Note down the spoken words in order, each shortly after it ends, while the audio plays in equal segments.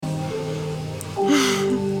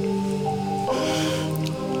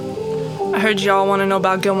heard y'all want to know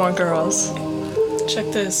about Gilmore Girls. Check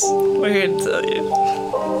this. We're here to tell you.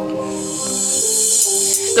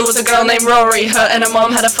 There was a girl named Rory, her and her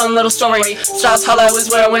mom had a fun little story. Strauss Hollow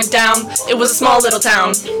is where it went down. It was a small little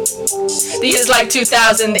town. The year's like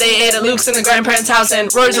 2000, they ate at Luke's in the grandparents' house,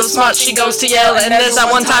 and Rory's real smart, she goes to Yale, and there's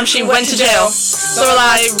that one time she went to jail.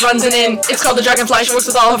 Lorelai runs an inn, it's called the Dragonfly, she works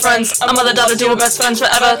with all her friends. A mother-daughter duo, best friends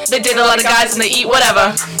forever. They date a lot of guys and they eat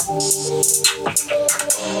whatever.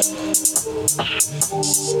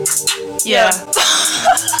 Yeah.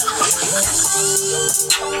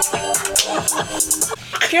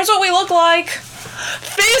 Here's what we look like.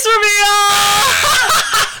 Face reveal!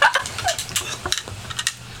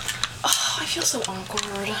 Oh, I feel so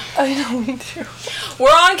awkward. I know, me too. We're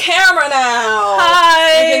on camera now.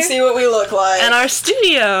 Hi! You can see what we look like. And our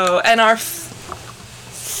studio, and our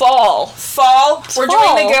fall. We're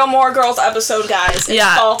doing the Gilmore Girls episode, guys.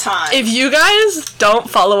 It's fall time. If you guys don't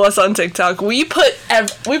follow us on TikTok, we put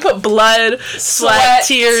blood, sweat,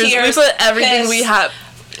 tears. We put everything we have.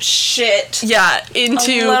 Shit. Yeah,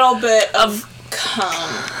 into a little bit of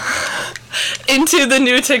cum. Into the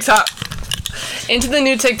new TikTok. Into the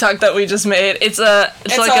new TikTok that we just made. It's like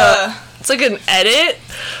an edit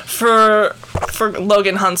for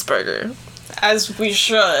Logan Huntsberger. As we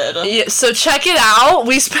should. Yeah, so check it out.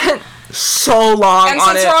 We spent so long on it. And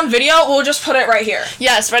since we're on video, we'll just put it right here.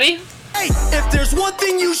 Yes, ready? Hey, if there's one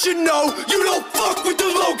thing you should know, you don't fuck with the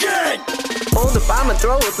Logan! Hold up, I'ma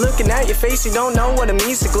throw it. Looking at your face, you don't know what it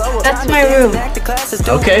means to glow up. That's my room.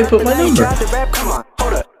 Okay, put my number. Come on,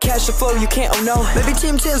 hold up. Cash the flow, you can't, oh no. Maybe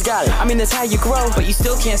Tim Tim's got it. I mean, that's how you grow. But you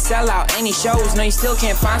still can't sell out any shows. No, you still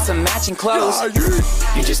can't find some matching clothes.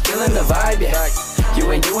 You're just killing the vibe, yeah.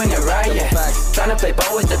 You ain't doing it right, yeah. Trying to play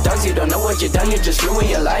ball with the dogs, you don't know what you've done, you just ruin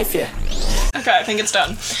your life, yeah. Okay, I think it's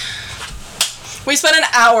done. We spent an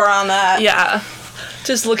hour on that. Yeah.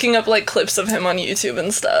 Just looking up, like, clips of him on YouTube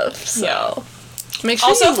and stuff, so... Yeah. Make sure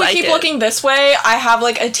also, you if we like keep it. looking this way, I have,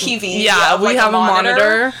 like, a TV. Yeah, we have a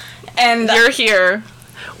monitor. And you're here.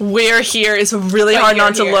 We're here. It's really hard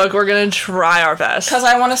not to look. We're gonna try our best. Because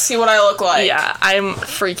I want to see what I look like. Yeah, I'm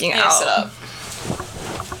freaking out. Sit up.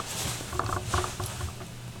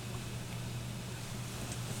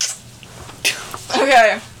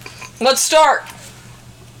 Okay, let's start.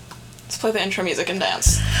 Let's play the intro music and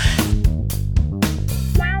dance.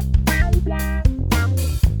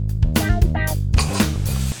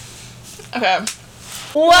 Okay.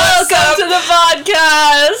 Welcome to the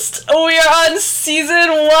podcast! We are on season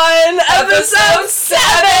 1, episode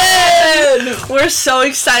 7! We're so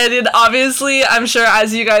excited. Obviously, I'm sure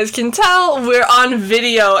as you guys can tell, we're on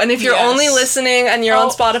video. And if you're only listening and you're on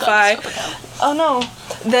Spotify, oh no,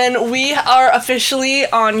 then we are officially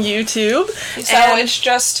on YouTube. So it's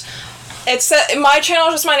just... my channel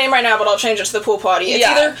is just my name right now, but I'll change it to the pool potty. It's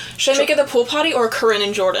either, should I make it the pool potty or Corinne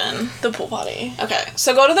and Jordan? The pool potty. Okay,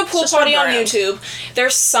 so go to the pool potty on YouTube.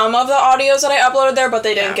 There's some of the audios that I uploaded there, but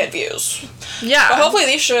they didn't get views. Yeah. But hopefully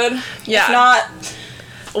these should. Yeah. If not...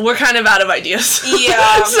 We're kind of out of ideas.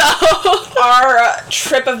 Yeah. So... our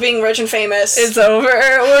trip of being rich and famous... is over.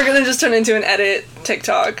 We're gonna just turn into an edit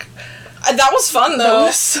TikTok. That was fun, though.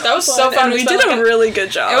 That was so fun. And we did a really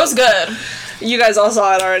good job. It was good. You guys all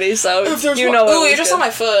saw it already, so you know. Ooh, you just saw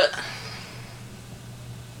my foot.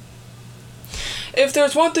 If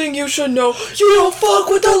there's one thing you should know, you don't fuck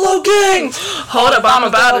with the Logan! Hold up, I'm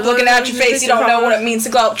about it. Looking at your face, you don't know what it means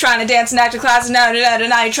to glow up. Trying to dance and act in classes, now you're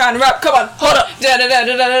trying to rap. Come on, hold up.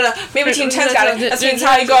 Maybe Team 10's got it. That means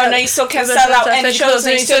how you go, now you still can't sell out any shows,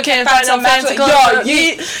 and you still can't find some match like, yo,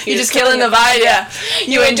 you just killing the vibe, yeah.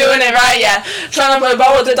 You ain't doing it right, yeah. Trying to play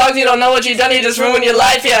ball with the dogs, you don't know what you done, you just ruined your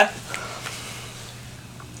life, yeah.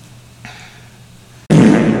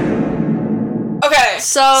 Okay,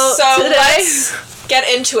 so today, let's get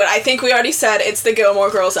into it. I think we already said it's the Gilmore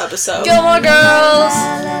Girls episode. Gilmore Girls!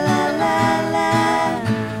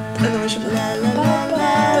 And then we should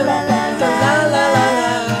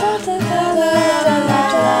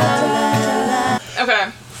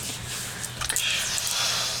Okay.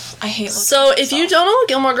 I hate looking So, if you don't know what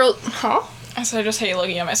Gilmore Girls... Huh? I said I just hate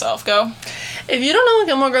looking at myself. Go. If you don't know what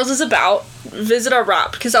Gilmore Girls is about, visit our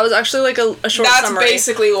wrap, because that was actually like a short summary. That's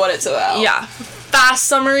basically what it's about. Yeah. Fast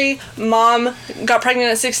summary, mom got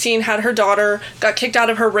pregnant at 16, had her daughter, got kicked out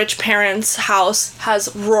of her rich parents' house,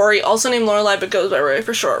 has Rory, also named Lorelai, but goes by Rory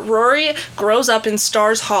for short. Rory grows up in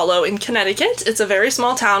Stars Hollow in Connecticut. It's a very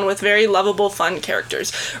small town with very lovable, fun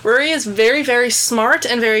characters. Rory is very, very smart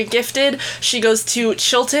and very gifted. She goes to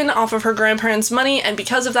Chilton off of her grandparents' money, and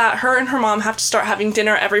because of that, her and her mom have to start having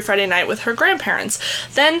dinner every Friday night with her grandparents.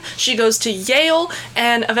 Then she goes to Yale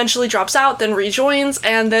and eventually drops out, then rejoins,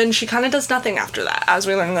 and then she kind of does nothing after after that, as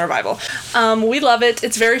we learn in the revival. We love it.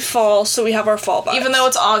 It's very fall, so we have our fall vibes. Even though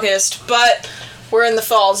it's August, but we're in the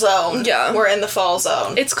fall zone. Yeah. We're in the fall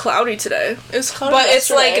zone. It's cloudy today. It's cloudy But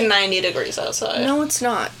yesterday. it's like 90 degrees outside. No, it's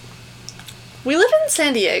not. We live in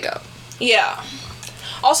San Diego. Yeah.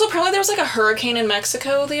 Also, apparently there was like a hurricane in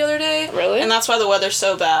Mexico the other day. Really? And that's why the weather's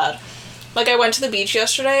so bad. Like, I went to the beach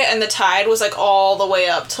yesterday, and the tide was like all the way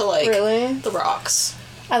up to like Really? the rocks.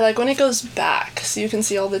 I like when it goes back, so you can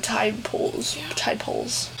see all the tide pools.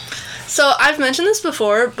 So, I've mentioned this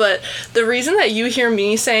before, but the reason that you hear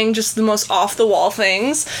me saying just the most off-the-wall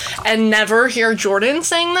things and never hear Jordan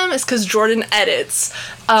saying them is because Jordan edits.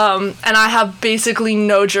 And I have basically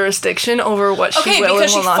no jurisdiction over what she will and will not delete. Okay,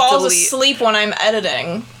 because she falls asleep when I'm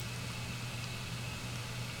editing.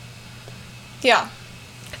 Yeah.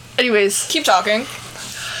 Anyways. Keep talking.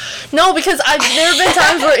 No, because there have been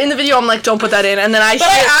times where in the video I'm like, don't put that in, and then I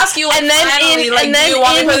ask you, like, and then finally, in, like, and then do you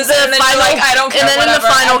want me in to put this the in? And then final, you're like, I don't care, and then whatever, in the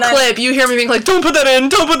final and then- clip, you hear me being like, don't put that in,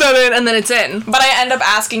 and then it's in. But I end up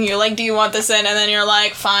asking you, like, do you want this in? And then you're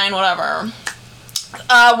like, fine, whatever.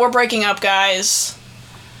 We're breaking up, guys.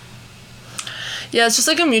 Yeah, it's just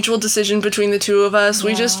like a mutual decision between the two of us.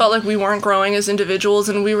 We just felt like we weren't growing as individuals,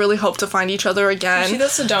 and we really hope to find each other again. See,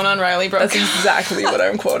 that's Sedona and Riley broke That's exactly what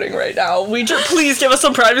I'm quoting right now. Please give us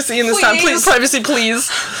some privacy in this time. Please, privacy,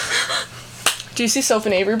 please. Do you see Soph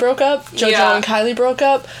and Avery broke up? JoJo and Kylie broke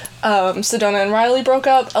up. Sedona and Riley broke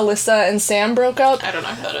up. Alyssa and Sam broke up. I don't know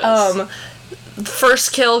who that is.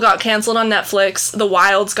 First Kill got canceled on Netflix. The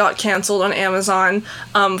Wilds got canceled on Amazon.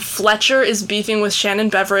 Fletcher is beefing with Shannon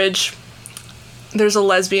Beveridge. There's a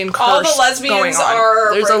lesbian curse All the lesbians going on.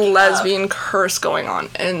 are There's a breaking lesbian curse going on.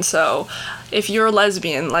 And so, if you're a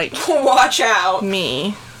lesbian, like watch out.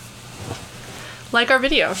 me, like our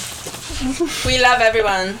video. We love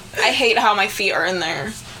everyone. I hate how my feet are in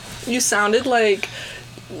there. You sounded like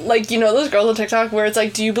you know those girls on TikTok where it's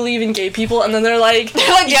like, do you believe in gay people? And then they're like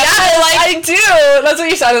yes, I do. That's what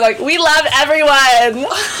you sounded like. We love everyone.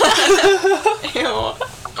 Ew.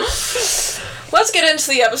 Let's get into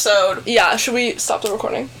the episode. Yeah, should we stop the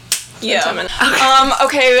recording? Yeah.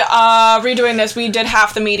 Okay. Redoing this, we did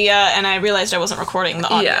half the media, and I realized I wasn't recording the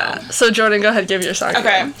audio. Yeah. So Jordan, go ahead, give your song.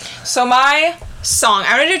 Okay. So my song,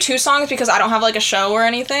 I'm gonna do 2 songs because I don't have like a show or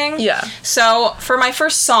anything. Yeah. So for my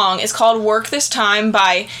first song, it's called "Work This Time"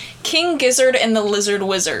 by King Gizzard and the Lizard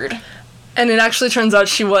Wizard. And it actually turns out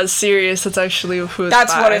she was serious. That's actually who it's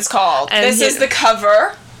That's by. what it's called. And this is the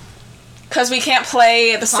cover. Because we can't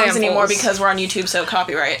play the songs Samples. anymore because we're on YouTube, so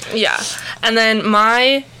copyright. Yeah. And then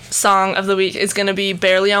my song of the week is going to be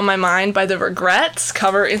Barely on My Mind by The Regrets.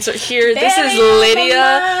 Cover insert here. This is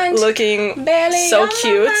Lydia looking so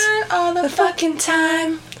cute. All the fucking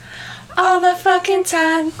time. All the fucking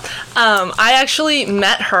time. I actually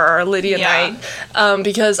met her, Lydia Knight,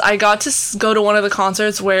 because I got to go to one of the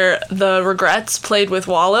concerts where The Regrets played with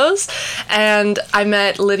Wallows, and I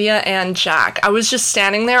met Lydia and Jack. I was just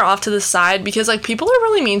standing there off to the side because, like, people are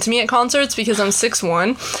really mean to me at concerts because I'm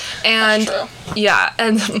 6'1", and That's true. yeah,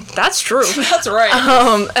 and that's true. That's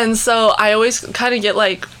right. And so I always kind of get,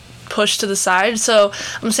 like, pushed to the side, so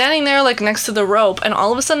I'm standing there like next to the rope, and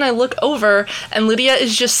all of a sudden I look over and Lydia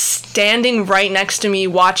is just standing right next to me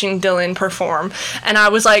watching Dylan perform, and I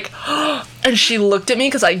was like and she looked at me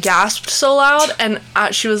because I gasped so loud, and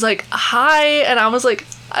she was like, hi, and I was like,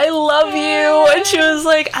 I love you, and she was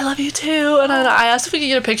like, I love you too, and I asked if we could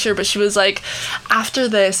get a picture, but she was like, after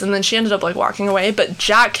this, and then she ended up like walking away, but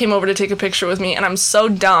Jack came over to take a picture with me, and I'm so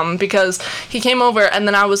dumb because he came over, and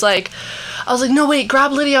then I was like, no, wait,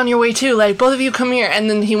 grab Lydia on your way too, like, both of you come here, and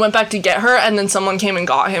then he went back to get her, and then someone came and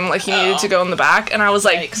got him, like, he needed to go in the back, and I was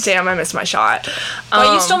like, Yikes. damn, I missed my shot.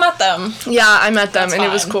 But you still met them. Yeah, I met them, That's and it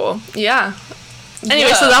was fine. cool. Yeah. Anyway,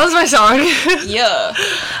 Yeah. so that was my song. Yeah.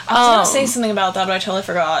 I was gonna say something about that, but I totally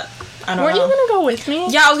forgot. I don't Weren't know. you gonna go with me?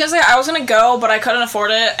 Yeah, I was gonna say I was gonna go, but I couldn't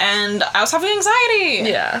afford it, and I was having anxiety.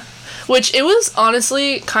 Yeah. Which, it was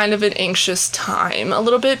honestly kind of an anxious time a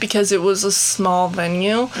little bit because it was a small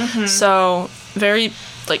venue. So, very,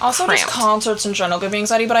 like, Also, cramped. just concerts in general give me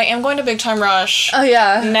anxiety, but I am going to Big Time Rush Oh,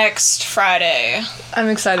 yeah. next Friday. I'm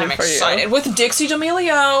excited I'm for excited. With Dixie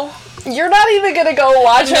D'Amelio. you. You're not even gonna go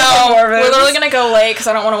watch her No, performance. we're literally gonna go late because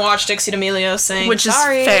I don't want to watch Dixie D'Amelio sing. Which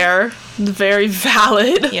Sorry. is fair. Very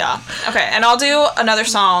valid. Yeah. Okay, and I'll do another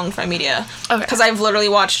song from media. Okay. Because I've literally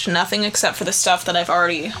watched nothing except for the stuff that I've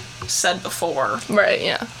already said before. Right,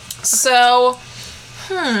 yeah. So,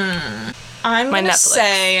 I'm My gonna Netflix.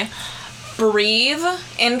 say Breathe,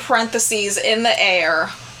 in parentheses, In the Air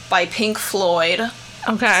by Pink Floyd. It's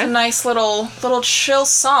a Okay. nice little chill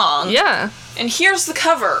song. Yeah. And here's the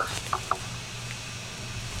cover.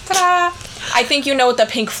 Ta-da! I I think you know what the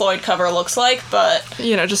Pink Floyd cover looks like, but...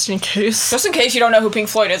 You know, just in case. Just in case you don't know who Pink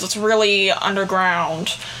Floyd is, it's really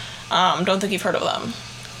underground. Don't think you've heard of them.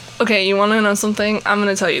 Okay, you want to know something? I'm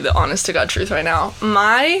going to tell you the honest to God truth right now.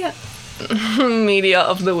 My media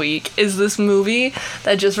of the week is this movie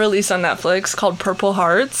that just released on Netflix called Purple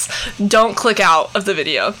Hearts. Don't click out of the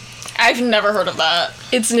video. I've never heard of that.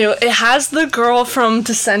 It's new. It has the girl from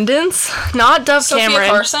Descendants, not Dove Sophia Cameron.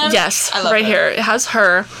 Carson? Yes, I love right her. here. It has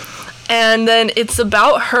her. And then it's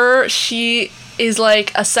about her. She is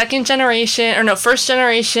like a first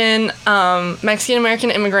generation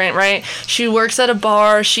Mexican-American immigrant, right? She works at a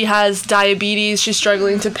bar. She has diabetes. She's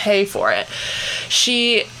struggling to pay for it.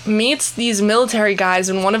 She meets these military guys,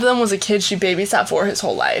 and one of them was a kid she babysat for his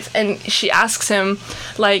whole life. And she asks him,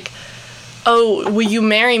 like, oh, will you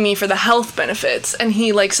marry me for the health benefits? And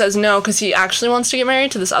he, like, says no, because he actually wants to get married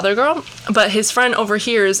to this other girl. But his friend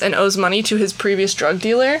overhears and owes money to his previous drug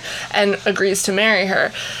dealer and agrees to marry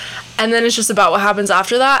her. And then it's just about what happens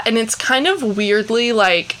after that. And it's kind of weirdly,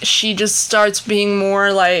 like, she just starts being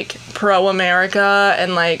more, like, pro-America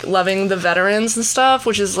and, like, loving the veterans and stuff,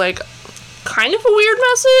 which is, like, kind of a weird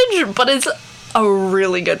message, but it's a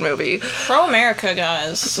really good movie. Pro-America,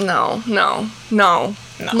 guys. No.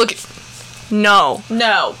 Look, no.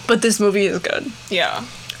 No. But this movie is good. Yeah.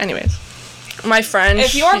 Anyways. My friend...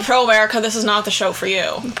 If you're pro-America, this is not the show for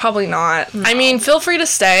you. Probably not. No. I mean, feel free to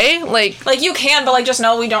stay. Like, you can, but, like, just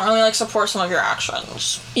know we don't really, like, support some of your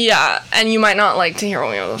actions. yeah, and you might not like to hear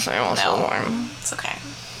what we have to say also. No. It's okay.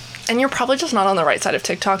 And you're probably just not on the right side of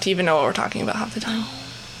TikTok to even know what we're talking about half the time.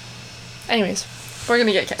 Anyways, we're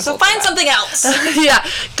gonna get canceled. So find something else. Yeah,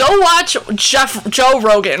 go watch Joe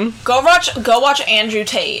Rogan. Go watch Andrew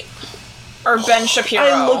Tate. Or Ben Shapiro.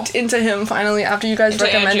 I looked into him finally after you guys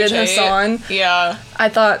recommended Hassan. Yeah. I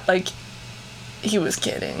thought, like, he was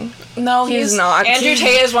kidding. No, he's not. Andrew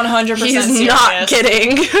Tate is 100% serious. He's not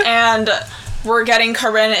kidding. And we're getting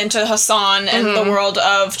Corinne into Hassan and the world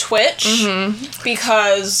of Twitch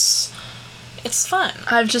because it's fun.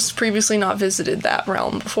 I've just previously not visited that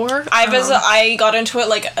realm before. I got into it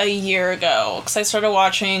like a year ago because I started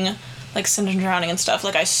watching like Sin and Drowning and stuff,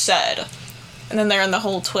 like I said. And then they're in the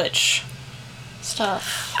whole Twitch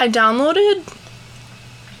stuff. I downloaded...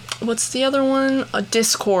 What's the other one?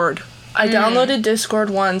 Discord. I downloaded Discord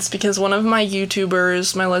once because one of my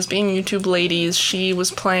YouTubers, my lesbian YouTube ladies, she was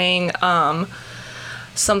playing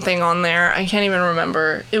something on there. I can't even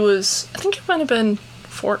remember. It was... I think it might have been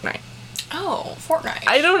Fortnite. Oh, Fortnite.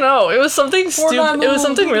 I don't know. It was something stupid. It was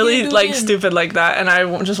something really, like, stupid. stupid like that, and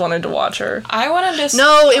I just wanted to watch her. I wanted to...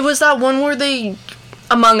 No, it was that one where they...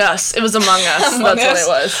 Among Us. It was Among Us. That's what it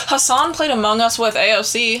was. Hassan played Among Us with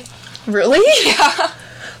AOC. Really? Yeah.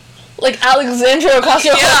 Like Alexandria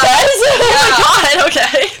Ocasio-Cortez? Oh my god,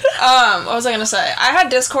 okay. What was I gonna say? I had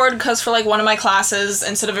Discord because for, like, one of my classes,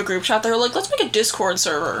 instead of a group chat, they were like, let's make a Discord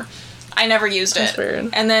server. I never used That's it. weird.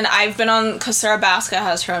 And then I've been on, because Sarah Baska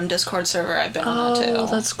has her own Discord server, I've been on that too. Oh,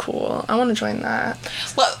 that's cool. I want to join that.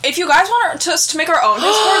 Well, if you guys want us to make our own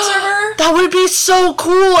Discord server... That would be so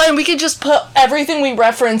cool, and we could just put everything we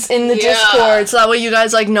reference in the Discord, so that way you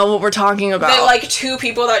guys, like, know what we're talking about. Then, like, 2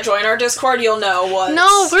 people that join our Discord, you'll know what...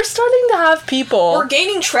 No, we're starting to have people. We're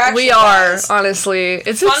gaining traction, We are, guys. honestly.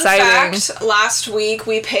 It's Fun exciting. fact, last week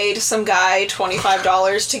we paid some guy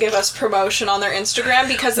 $25 to give us promotion on their Instagram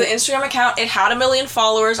because the Instagram account, it had 1 million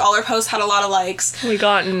followers, all our posts had a lot of likes. We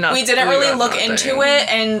got nothing. We didn't really look into it,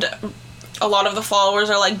 and a lot of the followers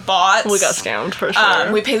are like bots. We got scammed for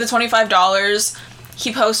sure. We paid the $25.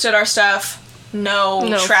 He posted our stuff. No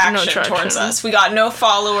traction towards us. We got no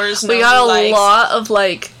followers. We got a lot of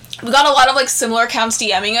like. We got a lot of like similar accounts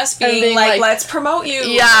DMing us, being like, "Let's promote you."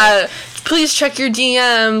 Yeah. Please check your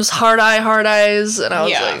DMs. Heart eyes, and I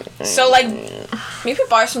was like. So like. Maybe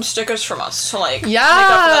buy some stickers from us to, like, yeah,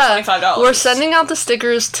 make up for that $25. We're sending out the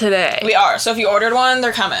stickers today. We are. So if you ordered one,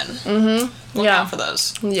 they're coming. Mm-hmm. Look out for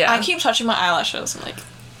those. Yeah. I keep touching my eyelashes. I'm like...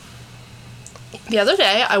 The other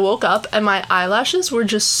day, I woke up and my eyelashes were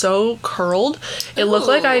just so curled. It looked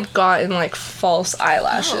like I'd gotten, like, false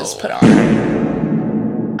eyelashes put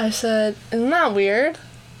on. I said, isn't that weird?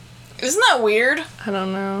 Isn't that weird? I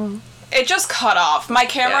don't know. It just cut off. My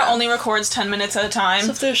camera only records 10 minutes at a time.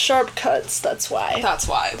 So if there's sharp cuts, that's why. That's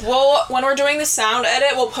why. Well, when we're doing the sound edit,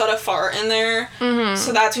 we'll put a fart in there. Mm-hmm.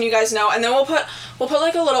 So that's when you guys know. And then we'll put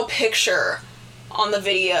like a little picture on the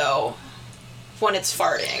video when it's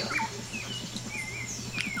farting.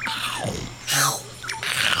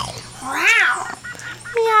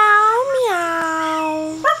 Meow,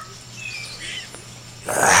 meow.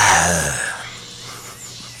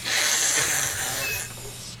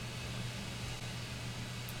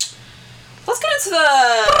 Let's get into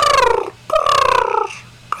the...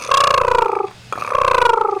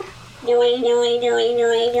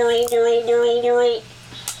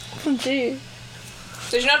 G.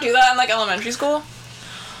 Did you not do that in, like, elementary school?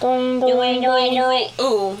 Ooh.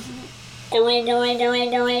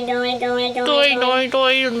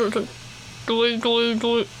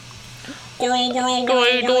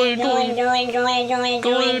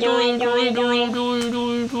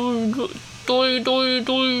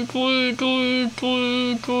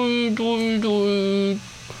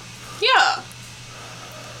 Yeah.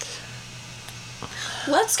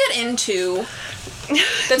 Let's get into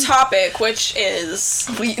the topic, which is...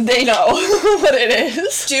 They know what it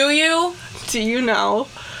is. Do you? Do you know?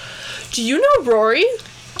 Do you know Rory?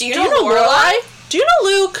 Do you know Lorelai? Do you know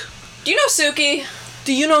Luke? Do you know Suki?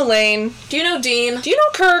 Do you know Lane? Do you know Dean? Do you know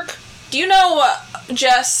Kirk? Do you know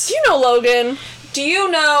Jess? Do you know Logan? Do you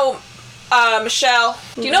know Michelle?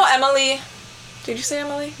 Do you know Emily? Did you say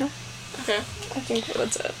Emily? No. Okay. I think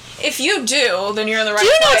that's it. If you do, then you're in the right Do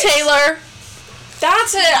you know place. Taylor?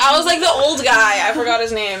 That's it. I was like the old guy. I forgot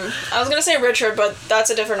his name. I was gonna say Richard, but that's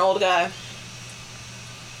a different old guy.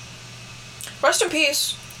 Rest in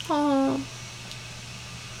peace. Oh.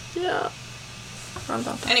 Yeah.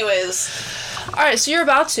 Anyways. Alright, so you're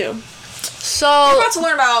about to. So... We're about to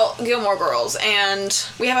learn about Gilmore Girls, and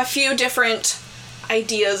we have a few different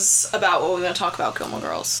ideas about what we're going to talk about Gilmore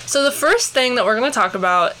Girls. So the first thing that we're going to talk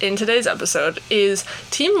about in today's episode is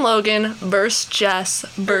Team Logan versus Jess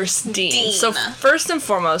versus Dean. So first and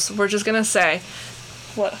foremost, we're just going to say,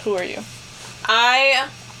 who are you?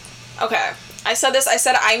 Okay. I said this. I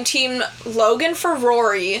said I'm Team Logan for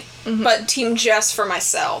Rory, but Team Jess for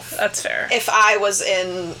myself. That's fair. If I was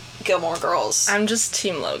in Gilmore Girls. I'm just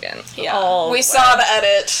Team Logan. Yeah. We saw the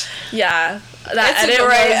edit. Yeah.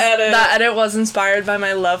 That edit was inspired by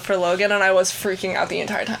my love for Logan, and I was freaking out the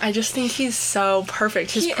entire time. I just think he's so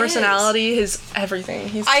perfect. His personality, his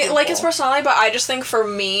everything. I like his personality, but I just think for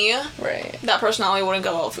me, right, that personality wouldn't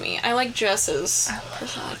go well with me. I like Jess's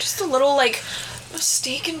personality. Just a little, like,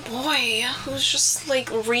 mistaken boy who's just,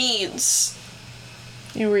 like, reads.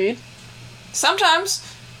 You read?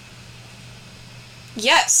 Sometimes.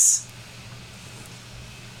 Yes.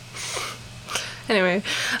 Anyway,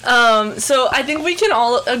 so I think we can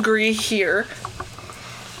all agree here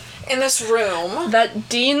in this room that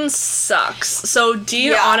Dean sucks. So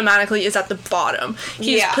Dean automatically is at the bottom.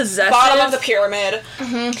 He's possessive. Bottom of the pyramid.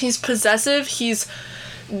 Mm-hmm. He's possessive. He's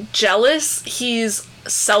jealous. He's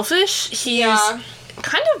selfish. He's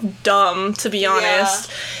kind of dumb, to be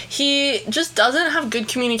honest. He just doesn't have good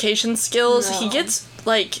communication skills. No. He gets,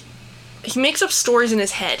 like... He makes up stories in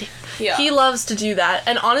his head. Yeah. He loves to do that.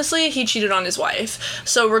 And honestly, he cheated on his wife.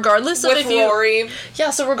 So regardless of if you... With Rory.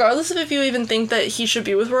 Yeah, so regardless of if you even think that he should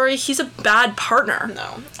be with Rory, he's a bad partner.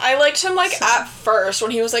 No. I liked him, like, at first,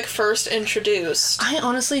 when he was, like, first introduced. I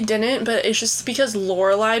honestly didn't, but it's just because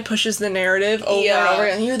Lorelai pushes the narrative over and over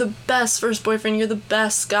again. You're the best first boyfriend, you're the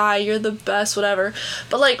best guy, you're the best whatever.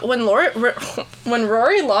 But, like, when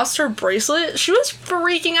Rory lost her bracelet, she was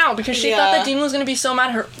freaking out because she thought that Dean was going to be so mad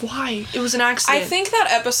at her. Why? It was an accident. I think that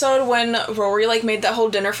episode when Rory, like, made that whole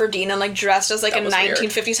dinner for Dean and, like, dressed as, like, a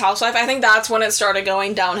 1950s weird. Housewife, I think that's when it started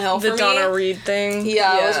going downhill for me. The Donna Reed thing.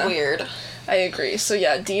 Yeah, it was weird. I agree. So,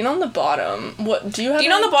 yeah, Dean on the bottom. What, do you have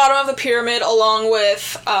Dean on the bottom of the pyramid along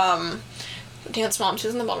with, Dan's mom.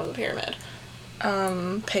 She's in the bottom of the pyramid.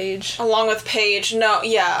 Paige. Along with Paige. No,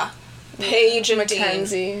 yeah. Paige and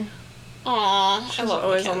Mackenzie. Dean. Aww. She's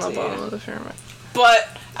always Mackenzie. On the bottom of the pyramid. But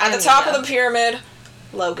at the top of the pyramid...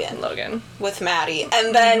 Logan. With Maddie.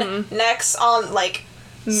 And then next on, like,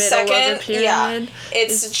 middle second, of the pyramid,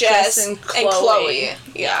 it's Jess and Chloe.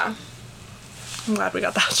 Yeah. I'm glad we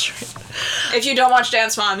got that straight. If you don't watch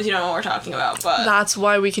Dance Moms, you know what we're talking about, but... That's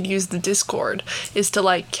why we could use the Discord, is to,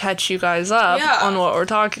 like, catch you guys up on what we're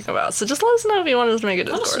talking about. So just let us know if you want us to make a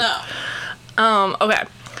Discord. Let us know. Okay.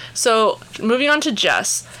 So, moving on to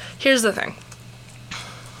Jess. Here's the thing.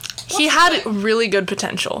 He had really good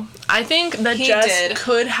potential. I think that Jess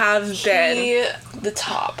could have been the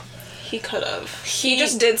top. He could have. He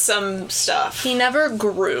just did some stuff. He never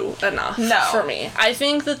grew enough for me. I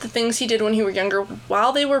think that the things he did when he was younger,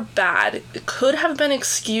 while they were bad, could have been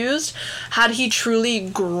excused had he truly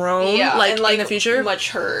grown, in the future.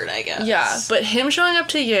 Matured, I guess. Yeah, but him showing up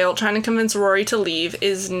to Yale, trying to convince Rory to leave,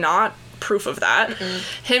 is not proof of that.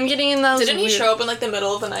 Him getting in those Didn't he show up in, like, the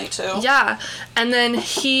middle of the night, too? Yeah. And then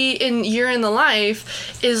he, in Year in the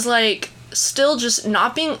Life, is, like, still just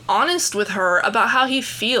not being honest with her about how he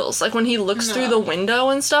feels. Like, when he looks through the window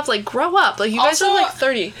and stuff, like, grow up. Like, you guys are, like,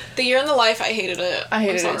 30. The Year in the Life, I hated it. I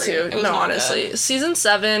hated it, too. No, honestly. Good. Season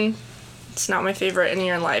 7, it's not my favorite in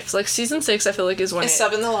Year in Life. Like, Season 6, I feel like, is when Is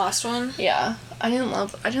 7 the last one? Yeah. I didn't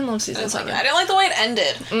love season 7. I didn't like the way it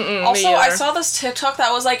ended. Also, I saw this TikTok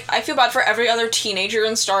that was like, I feel bad for every other teenager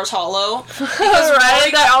in Stars Hollow. Because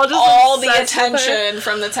right? all the attention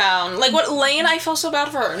from the town. Like, what Lane, I feel so bad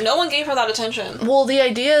for her. No one gave her that attention. Well, the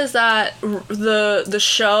idea is that the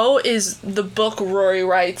show is the book Rory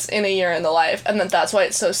writes in A Year in the Life, and that's why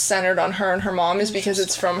it's so centered on her and her mom, is because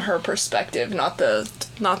it's from her perspective, not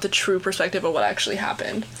the true perspective of what actually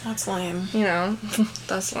happened. That's lame. You know?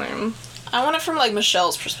 That's lame. I want it from, like,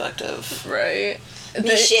 Michelle's perspective. Right.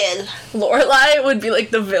 Michelle. Lorelai would be, like,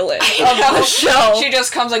 the villain of the show. She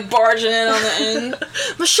just comes, like, barging in on the end.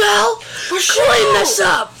 Michelle! Clean this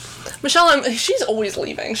up! Michelle, she's always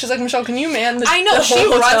leaving. She's like, Michelle, can you man the I know, the she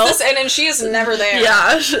whole runs hotel? this inn and she is never there.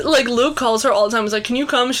 Yeah, like, Luke calls her all the time. He's like, can you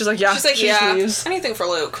come? She's like, yeah. She's like, she just leaves. Anything for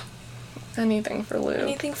Luke. Anything for Luke.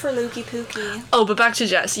 Anything for Lukey Pookie. Oh, but back to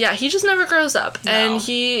Jess. Yeah, he just never grows up. No. And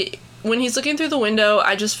when he's looking through the window,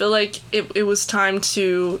 I just feel like it was time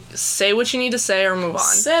to say what you need to say or move on.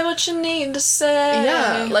 Say what you need to say.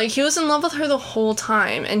 Yeah, like, he was in love with her the whole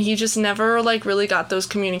time, and he just never, like, really got those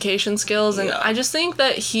communication skills, and I just think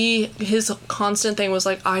that his constant thing was,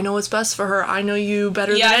 like, I know what's best for her, I know you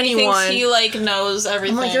better than anyone. Yeah, he thinks he, like, knows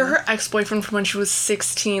everything. I'm like, you're her ex-boyfriend from when she was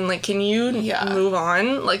 16, like, can you move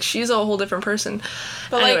on? Like, she's a whole different person.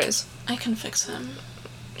 But, anyways. like, I can fix him.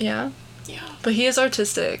 Yeah? Yeah. But he is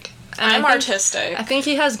artistic. And I'm artistic. I think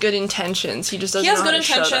he has good intentions. He just doesn't know how to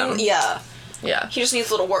show them. He has good intention, yeah. Yeah. He just needs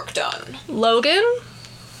a little work done. Logan?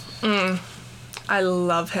 I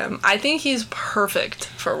love him. I think he's perfect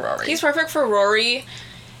for Rory. He's perfect for Rory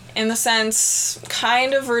in the sense,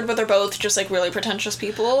 kind of rude, but they're both just, like, really pretentious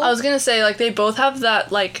people. I was gonna say, like, they both have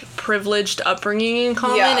that, like, privileged upbringing in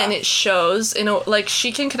common, and it shows, like,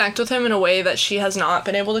 she can connect with him in a way that she has not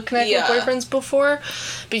been able to connect with boyfriends before,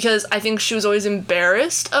 because I think she was always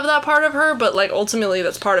embarrassed of that part of her, but, like, ultimately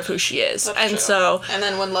that's part of who she is. That's and true. so... And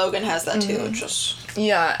then when Logan has that, too, it just...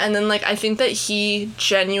 Yeah, and then, like, I think that he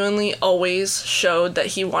genuinely always showed that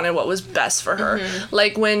he wanted what was best for her.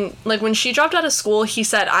 Like, when she dropped out of school, he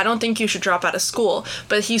said, I don't think you should drop out of school,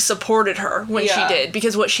 but he supported her when she did,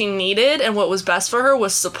 because what she needed and what was best for her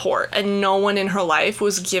was support, and no one in her life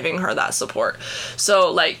was giving her that support.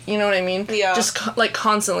 So, like, you know what I mean? Yeah. Just, like,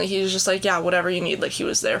 constantly, he was just like, yeah, whatever you need, like, he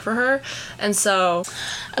was there for her. And so,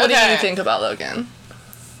 what do you think about Logan?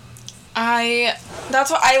 That's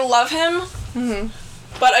what, I love him,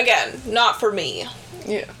 but again, not for me.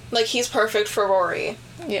 Yeah. Like, he's perfect for Rory.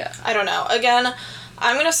 Yeah. I don't know. Again,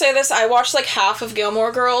 I'm gonna say this, I watched, like, half of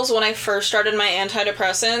Gilmore Girls when I first started my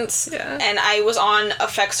antidepressants, and I was on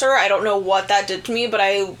Effexor. I don't know what that did to me, but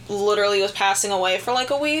I literally was passing away for, like,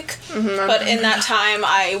 a week. But in that time,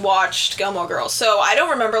 I watched Gilmore Girls, so I don't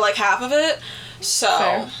remember, like, half of it, so,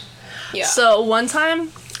 Fair. Yeah. So, one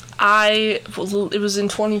time, it was in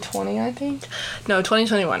 2020, I think? No,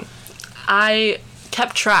 2021. I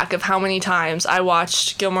kept track of how many times I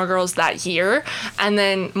watched Gilmore Girls that year, and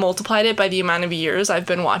then multiplied it by the amount of years I've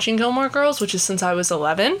been watching Gilmore Girls, which is since I was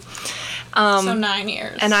 11. So 9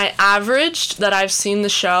 years. And I averaged that I've seen the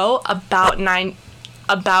show about 90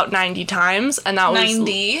 times, and that was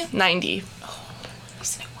 90? 90. Oh, I've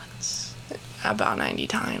seen it once. About 90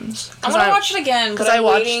 times. I'm gonna watch it again, but I'm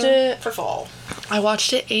waiting for fall. I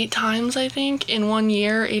watched it 8 times, I think, in 1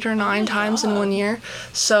 year, 8 or 9 times in 1 year.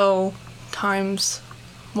 So, times,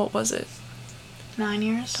 what was it? 9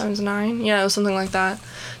 years? Times 9? Yeah, it was something like that.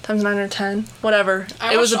 Times 9 or 10. Whatever.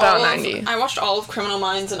 It was about 90. I watched all of Criminal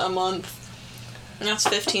Minds in a month. And that's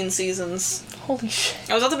 15 seasons. Holy shit.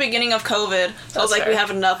 I was at the beginning of COVID, so I was like, fair. we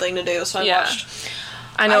have nothing to do, so I watched.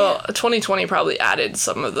 I know 2020 probably added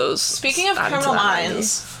some of those. Speaking of Criminal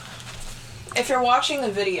Minds, if you're watching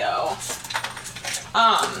the video,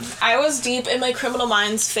 I was deep in my Criminal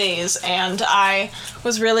Minds phase, and I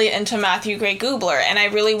was really into Matthew Gray Gubler, and I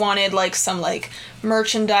really wanted, like, some, like,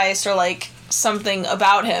 merchandise or, like, something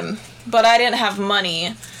about him, but I didn't have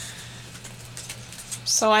money,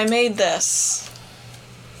 so I made this.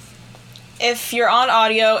 If you're on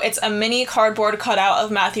audio, it's a mini cardboard cutout of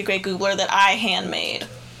Matthew Gray Gubler that I handmade,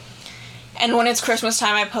 and when it's Christmas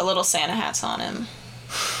time, I put little Santa hats on him.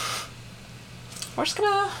 We're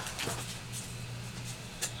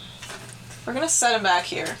gonna set him back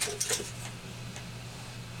here.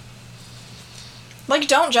 Like,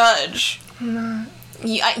 don't judge. I'm not.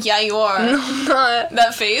 Yeah, you are. No, I'm not.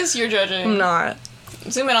 That face, you're judging. I'm not.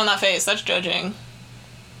 Zoom in on that face, that's judging.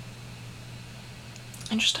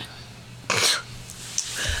 Interesting.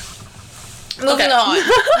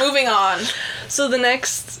 Moving on. So the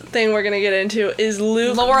next thing we're gonna get into is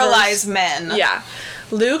Luke Lorelai's men. Yeah.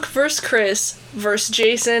 Luke versus Chris versus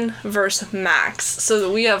Jason versus Max. So that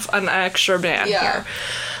we have an extra man here.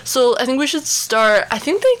 So I think we should start. I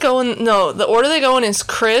think they go in. No, the order they go in is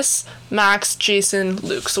Chris, Max, Jason,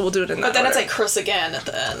 Luke. So we'll do it in that But then order. it's like Chris again at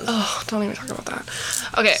the end. Oh, don't even talk about that.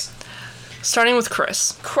 Okay, starting with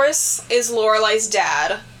Chris. Chris is Lorelai's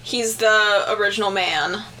dad. He's the original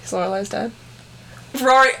man. He's Lorelai's dad.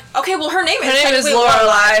 Rory. Okay, well, her name is technically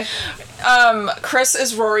Lorelai. Chris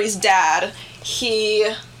is Rory's dad.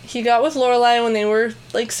 He got with Lorelai when they were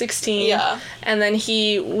like 16. Yeah. And then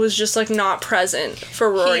he was just like not present for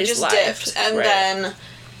Rory's life. Dipped, and then.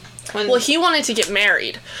 Well, he wanted to get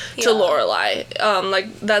married to Lorelai.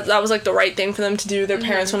 Like that was like the right thing for them to do. Their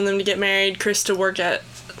parents wanted them to get married. Chris to work at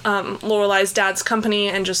Lorelai's dad's company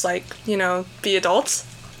and just like, you know, be adults.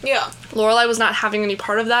 Yeah. Lorelai was not having any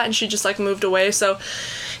part of that, and she just like moved away. So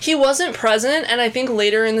he wasn't present, and I think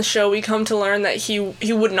later in the show we come to learn that he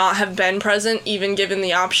would not have been present even given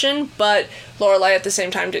the option. But Lorelai at the same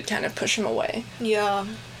time did kind of push him away. Yeah.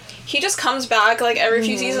 He just comes back, like, every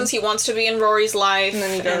few seasons. He wants to be in Rory's life,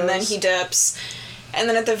 and then he dips. And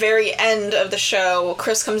then at the very end of the show,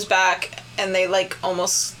 Chris comes back, and they, like,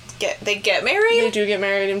 almost get married? They do get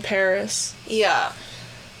married in Paris. Yeah.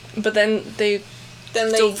 But then they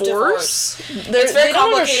divorce. It's They very complicated.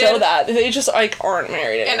 don't ever show that. They just, like, aren't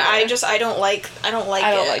married anymore. And I don't like it. I don't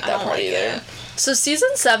like that part either. So season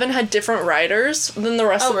 7 had different writers than the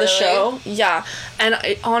rest of the show. Yeah.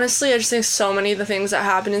 And honestly, I just think so many of the things that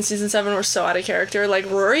happened in season 7 were so out of character. Like,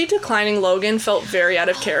 Rory declining Logan felt very out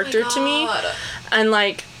of character to me. And,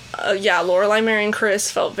 like, Lorelai marrying Chris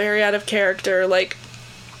felt very out of character. Like,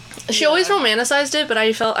 she always romanticized it, but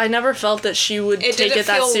I never felt that she would take it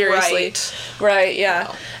that seriously. Right, yeah.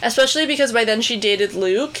 No. Especially because by then she dated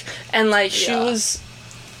Luke, and, like, she was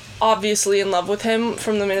obviously in love with him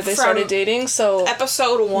from the minute they started dating. So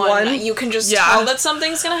episode 1 you can just tell that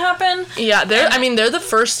something's gonna happen. Yeah, they're the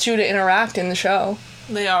first two to interact in the show.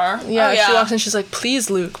 They are. Yeah, she walks in, she's like,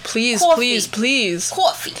 please, Luke, please, please.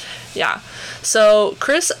 Coffee. Yeah. So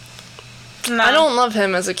Chris, I don't love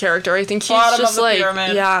him as a character. I think he's just like,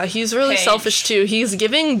 he's really selfish too. He's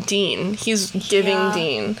giving Dean.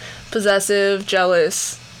 Dean. Possessive,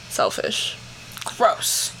 jealous, selfish.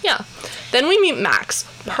 Gross. Yeah. Then we meet Max.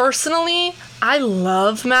 Personally, I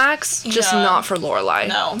love Max, just not for Lorelai.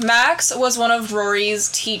 No. Max was one of Rory's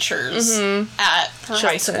teachers at her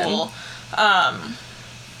high school.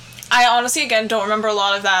 I honestly, again, don't remember a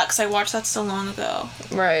lot of that because I watched that so long ago.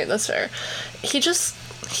 Right, that's fair.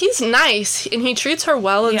 He's nice, and he treats her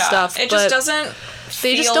well and stuff, it just doesn't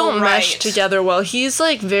they just don't mesh together well. He's,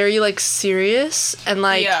 like, very, like, serious, and,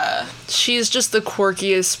 like, she's just the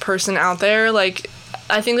quirkiest person out there. Like,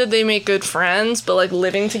 I think that they make good friends, but, like,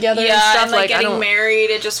 living together and stuff, and, like getting married,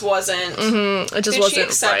 it just wasn't. It just wasn't right. Did she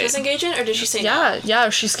accept his engagement, or did she say no? Yeah,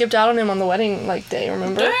 she skipped out on him on the wedding, like, day,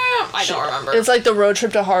 remember? Damn! I don't remember. It's like the road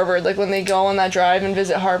trip to Harvard, like, when they go on that drive and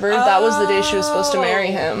visit Harvard, that was the day she was supposed to marry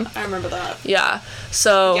him. I remember that. Yeah,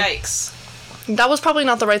 so... Yikes. That was probably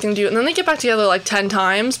not the right thing to do. And then they get back together, like, 10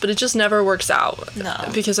 times, but it just never works out. No.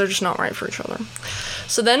 Because they're just not right for each other.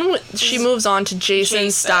 So then she moves on to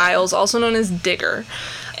Jason Styles, also known as Digger.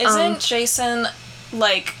 Isn't Jason,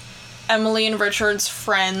 like, Emily and Richard's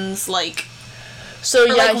friends, like... So,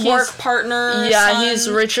 yeah, like, work partner. Yeah, he's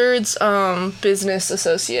Richard's business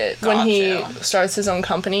associate when he starts his own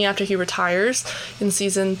company after he retires in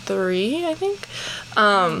season 3, I think.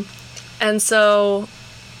 And so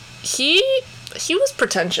he was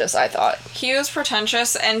pretentious, I thought. He was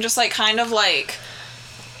pretentious and just, like, kind of, like...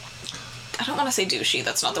 I don't want to say douchey,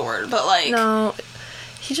 that's not the word, but, like... No,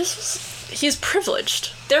 he just was... He's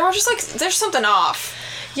privileged. There were just, like... There's something off.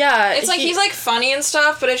 Yeah. It's like, he's, like, funny and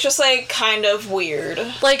stuff, but it's just, like, kind of weird.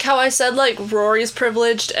 Like how I said, like, Rory's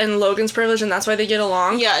privileged and Logan's privileged, and that's why they get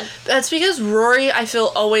along. Yeah. That's because Rory, I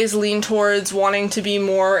feel, always leaned towards wanting to be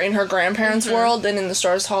more in her grandparents' world than in the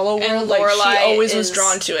Stars Hollow world. And like, Lorelai she always was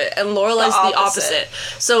drawn to it. And Lorelai's the opposite.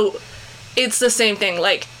 So, it's the same thing.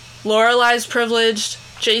 Like, Lorelai's privileged,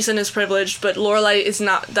 Jason is privileged, but Lorelai is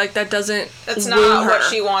not, like, that doesn't That's not what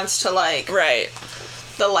she wants to, like... Right.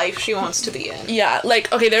 The life she wants to be in. Yeah,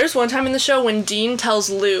 like, okay, there's one time in the show when Dean tells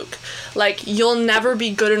Luke, like, you'll never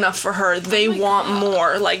be good enough for her. They want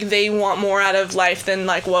more. Like, they want more out of life than,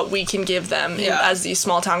 like, what we can give them as these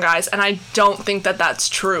small town guys. And I don't think that that's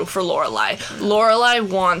true for Lorelai. Lorelai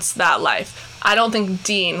wants that life. I don't think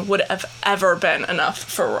Dean would have ever been enough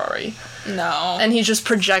for Rory. No. And he's just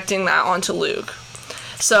projecting that onto Luke.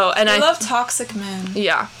 So, and I love toxic men.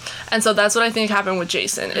 Yeah. And so that's what I think happened with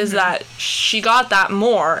Jason, is that she got that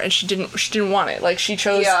more, and she didn't want it. Like, she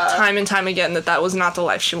chose time and time again that was not the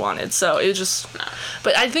life she wanted. So it just...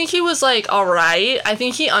 But I think he was, like, alright. I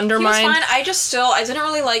think he undermined... He was fine. I didn't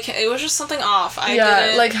really like him. It was just something off.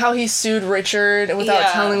 Like how he sued Richard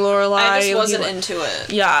without telling Lorelai. I just wasn't into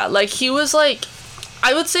it. Yeah, like, he was, like...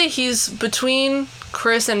 I would say he's between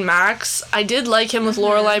Chris and Max. I did like him with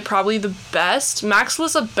Lorelai probably the best. Max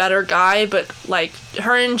was a better guy, but, like,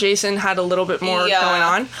 her and Jason had a little bit more going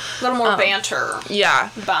on. A little more banter. Yeah.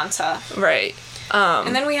 Banter. Right.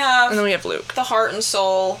 And then we have Luke. The heart and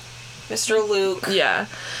soul, Mr. Luke. Yeah.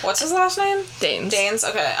 What's his last name? Danes.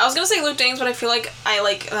 Okay. I was gonna say Luke Danes, but I feel like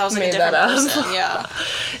that was like Made a different that up. person. Yeah.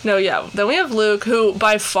 No, yeah. Then we have Luke, who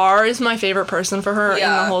by far is my favorite person for her in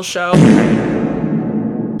the whole show.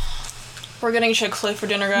 We're getting Chick-fil-A for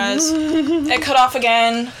dinner, guys. It cut off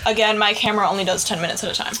again. Again, my camera only does 10 minutes at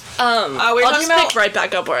a time. I'll just pick right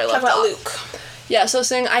back up where I left off. Luke. Yeah, so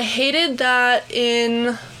saying I hated that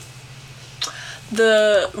in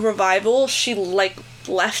the revival, she, like,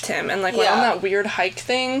 left him and, like, went on that weird hike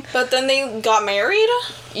thing. But then they got married?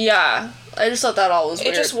 Yeah. I just thought that all was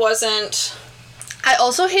weird. It just wasn't... I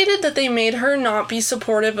also hated that they made her not be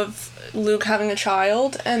supportive of Luke having a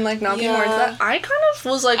child and, like, not be more into that. I kind of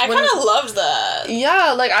was like... I kind of loved that.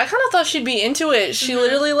 Yeah, like, I kind of thought she'd be into it. She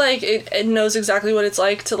literally, like, it knows exactly what it's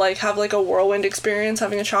like to, like, have, like, a whirlwind experience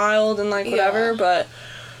having a child and, like, whatever, but...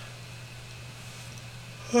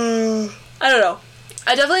 I don't know.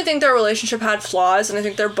 I definitely think their relationship had flaws, and I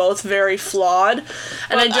think they're both very flawed.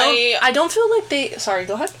 And I don't feel like they... Sorry,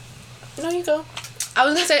 go ahead. No, you go. I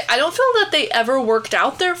was gonna say, I don't feel that they ever worked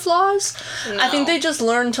out their flaws. No. I think they just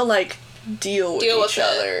learned to, like, deal with each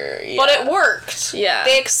other. Yeah. But it worked. Yeah.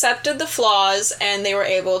 They accepted the flaws, and they were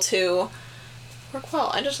able to work well.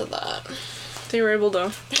 I just said that. They were able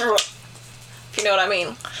to. If you know what I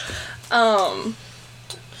mean.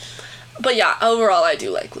 But yeah, overall, I do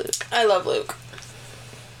like Luke. I love Luke.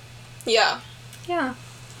 Yeah. Yeah.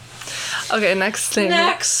 Okay, next thing.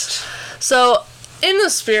 So... in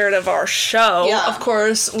the spirit of our show, of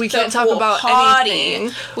course, we can't talk about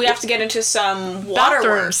anything. We have to get into some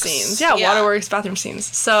waterworks scenes. Yeah, waterworks, bathroom scenes.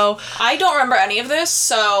 So I don't remember any of this,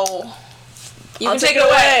 so you can take it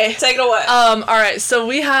away. Take it away. Alright, so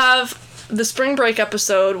we have the spring break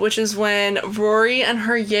episode, which is when Rory and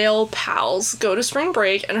her Yale pals go to spring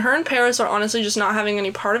break, and her and Paris are honestly just not having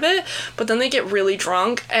any part of it, but then they get really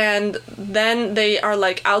drunk, and then they are,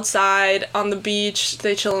 like, outside on the beach,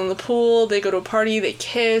 they chill in the pool, they go to a party, they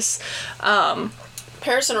kiss,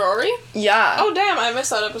 Paris and Rory? Yeah. Oh, damn, I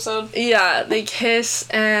missed that episode. Yeah, they kiss,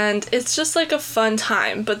 and it's just, like, a fun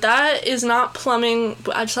time, but that is not plumbing.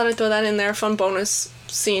 I just thought I'd throw that in there, fun bonus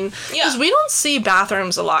scene. Because we don't see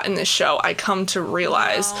bathrooms a lot in this show, I come to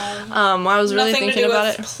realize. I was really thinking about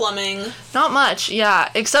it. Nothing to do with plumbing. Not much, yeah.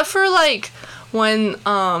 Except for, like, when,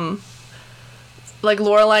 like,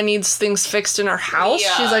 Lorelai needs things fixed in her house.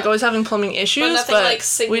 Yeah. She's, like, always having plumbing issues, but nothing, like,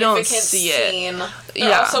 significant we don't see it.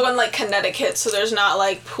 They're also in, like, Connecticut, so there's not,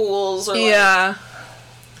 like, pools or, like... Yeah.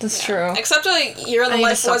 That's true. Except, like, Year in the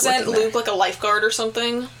Life, wasn't Luke, like, a lifeguard or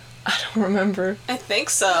something? I don't remember. I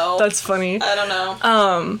think so. That's funny. I don't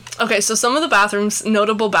know. Okay, so some of the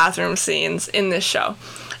notable bathroom scenes in this show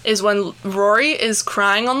is when Rory is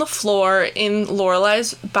crying on the floor in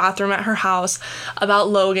Lorelai's bathroom at her house about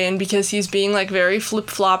Logan because he's being, like, very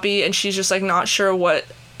flip-floppy, and she's just, like, not sure what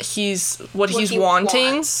he's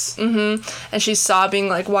wanting. And she's sobbing,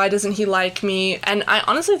 like, why doesn't he like me? And I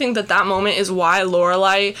honestly think that moment is why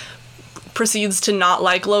Lorelai proceeds to not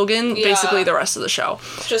like Logan basically the rest of the show.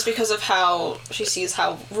 Just because of how she sees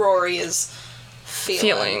how Rory is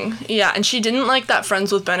feeling. Yeah, and she didn't like that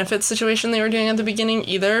friends with benefits situation they were doing at the beginning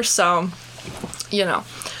either, so, you know.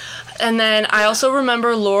 And then I also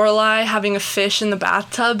remember Lorelai having a fish in the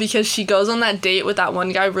bathtub because she goes on that date with that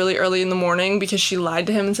one guy really early in the morning because she lied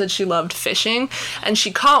to him and said she loved fishing. And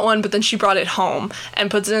she caught one, but then she brought it home and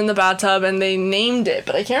puts it in the bathtub, and they named it.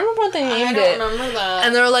 But I can't remember what they named it. I don't remember that.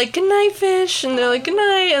 And they were like, good night, fish. And they're like, good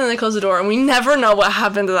night. And then they close the door. And we never know what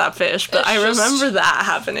happened to that fish, but I remember that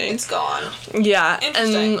happening. It's gone. Yeah.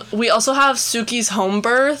 And we also have Suki's home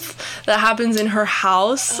birth that happens in her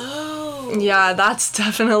house. Oh. Yeah, that's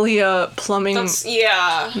definitely a plumbing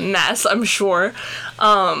mess, I'm sure.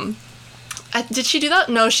 Did she do that?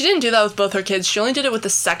 No, she didn't do that with both her kids. She only did it with the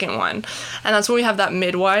second one. And that's when we have that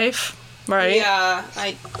midwife, right? Yeah,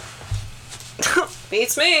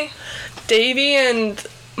 beats me. Davy and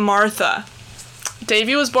Martha.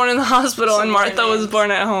 Davy was born in the hospital and Martha was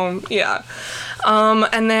born at home. Yeah.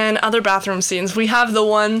 And then other bathroom scenes. We have the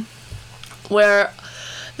one where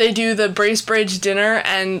they do the Brace Bridge dinner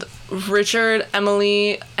and Richard,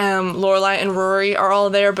 Emily, Lorelai, and Rory are all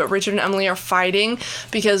there, but Richard and Emily are fighting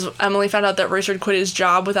because Emily found out that Richard quit his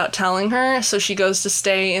job without telling her, so she goes to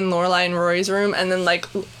stay in Lorelai and Rory's room, and then, like,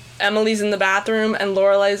 Emily's in the bathroom, and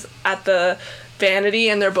Lorelai's at the vanity,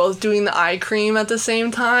 and they're both doing the eye cream at the same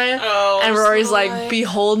time. Oh, and Rory's so like,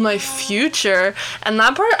 behold my future. And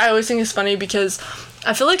that part I always think is funny because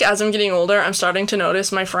I feel like as I'm getting older, I'm starting to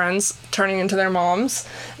notice my friends turning into their moms.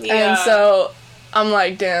 Yeah. And so I'm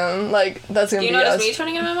like, damn, like, that's gonna be us. Do you notice me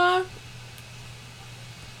turning into my mom?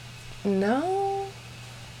 No.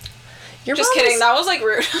 Your Just mom's- kidding, that was, like,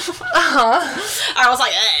 rude. Uh-huh. I was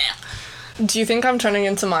like, eh. Do you think I'm turning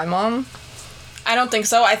into my mom? I don't think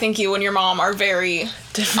so. I think you and your mom are very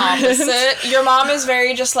Different. opposite. Your mom is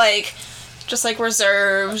very just like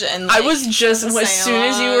reserved and, like, I was just, doesn't as say soon a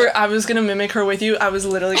as you lot. were, I was gonna mimic her with you, I was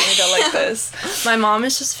literally gonna go like this. My mom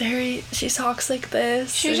is just very, she talks like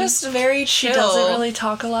this. She's and just very she chill. doesn't really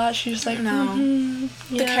talk a lot. She's just like, No.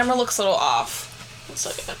 yeah. The camera looks a little off. Let's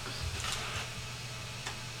look at it.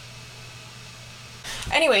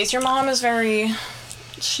 Anyways, your mom is very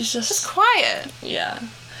She's just quiet. yeah.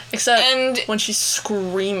 Except And- when she's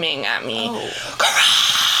screaming at me.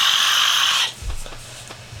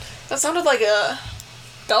 That sounded like that,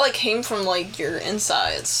 like, came from, like, your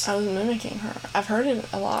insides. I was mimicking her. I've heard it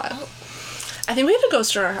a lot. I think we had a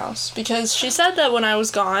ghost in our house because she said that when I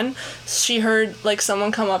was gone, she heard, like,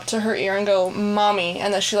 someone come up to her ear and go, "Mommy,"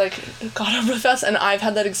 and that she, like, got up really fast, and I've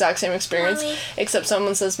had that exact same experience, Mommy. except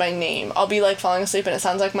someone says my name. I'll be, like, falling asleep, and it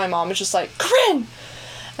sounds like my mom is just like, "Corinne!"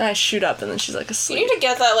 And I shoot up, and then she's, like, You asleep. need to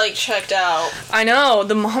get that, like, checked out. I know,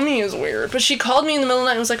 the mommy is weird, but she called me in the middle of the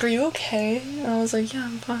night and was like, "Are you okay?" And I was like, "Yeah,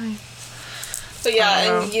 I'm fine." But yeah, I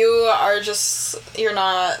don't and know. you are just, you're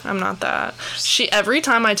not. I'm not that. Every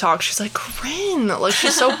time I talk, she's like, "Corinne," like,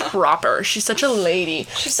 she's so proper. She's such a lady.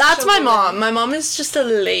 She's That's such a my woman. mom. My mom is just a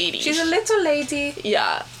lady. She's a little lady.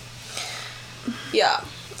 yeah. Yeah.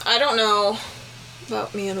 I don't know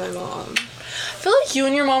about me and my mom. I feel like you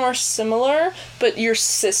and your mom are similar, but your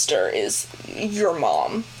sister is your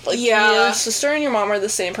mom. Like, Yeah. your sister and your mom are the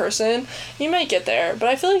same person. You might get there, but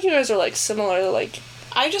I feel like you guys are, like, similar, like...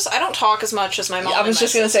 I don't talk as much as my mom. I was and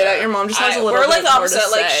just my gonna say sister. that. Your mom just has a little We're, bit like, the more to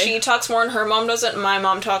opposite. Like, say. she talks more and her mom doesn't. My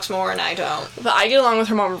mom talks more and I don't. But I get along with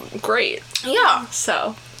her mom great, Yeah.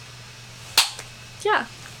 so... Yeah.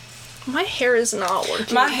 My hair is not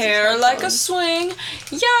working. My This is hair like a phone. swing.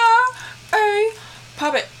 Yeah. Ay.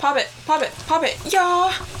 Pop it, pop it, pop it, pop it.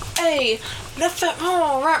 Yeah. Ay. Left foot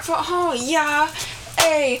home, right foot home. Yeah.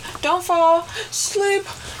 Ay. Don't fall. Sleep.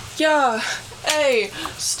 Yeah. Ay.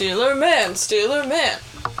 Steeler man, Steeler man.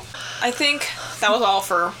 I think that was all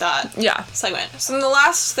for that Yeah, segment. So then the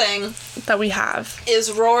last thing that we have.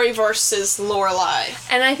 is Rory versus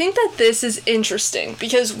Lorelai. And I think that this is interesting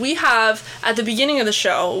because we have, at the beginning of the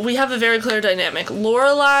show, we have a very clear dynamic.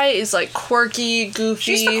 Lorelai is, like, quirky, goofy.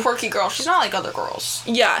 She's the quirky girl. She's not like other girls.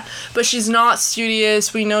 Yeah, but she's not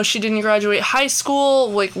studious. We know she didn't graduate high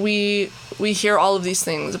school. Like, we hear all of these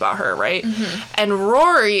things about her, right? Mm-hmm. And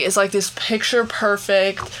Rory is, like, this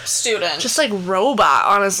picture-perfect, Student. just, like, robot,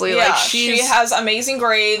 honestly. Yeah, Like, she has amazing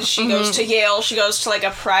grades. She goes to Yale. She goes to, like, a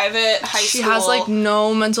private high school. She has, like,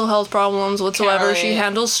 no mental health problems whatsoever. Can't She relate.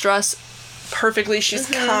 handles stress perfectly. She's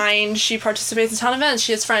kind. She participates in ton of events.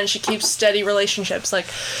 She has friends. She keeps steady relationships. Like,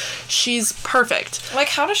 she's perfect. Like,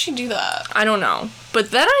 how does she do that? I don't know.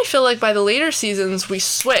 But then I feel like by the later seasons, we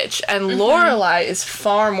switch, and Lorelai is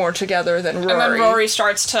far more together than Rory. And then Rory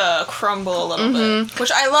starts to crumble a little bit. Which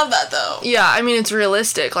I love that, though. Yeah, I mean, it's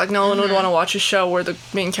realistic. Like, no one would want to watch a show where the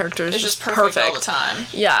main character is It's just just perfect all the time.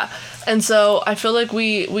 Yeah. And so I feel like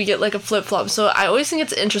we get, like, a flip-flop. So I always think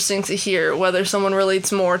it's interesting to hear whether someone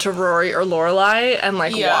relates more to Rory or Lorelai and,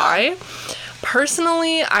 like, Yeah. why.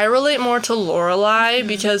 Personally, I relate more to Lorelai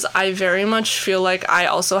because I very much feel like I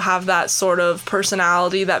also have that sort of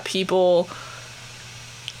personality that people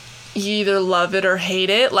you either love it or hate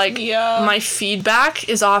it. Like, Yeah. my feedback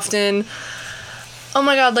is often, "Oh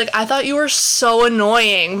my god, like, I thought you were so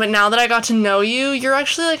annoying, but now that I got to know you, you're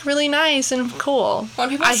actually, like, really nice and cool." When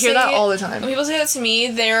people I hear that all the time. When people say that to me,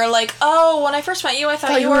 they're like, "Oh, when I first met you, I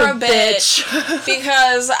thought you were a bitch."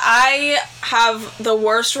 Because I have the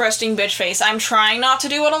worst resting bitch face. I'm trying not to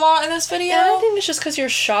do it a lot in this video. And I think it's just because you're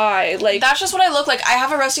shy. Like, That's just what I look like. I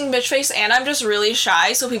have a resting bitch face and I'm just really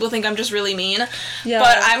shy, so people think I'm just really mean. Yeah.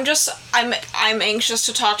 But I'm anxious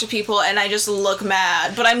to talk to people and I just look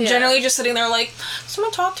mad. But I'm Yeah. generally just sitting there like,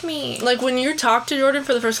 someone talk to me. like, when you talk to Jordan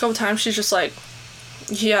for the first couple times, she's just like,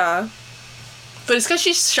 yeah. But it's because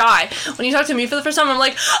she's shy. When you talk to me for the first time, I'm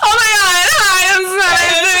like, "Oh my god, hi, I'm so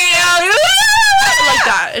nice to meet you." Like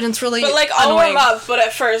that. And it's really But like I'll annoying. warm up, but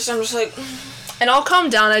at first I'm just like And I'll calm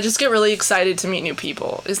down. I just get really excited to meet new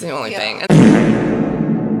people is the only thing.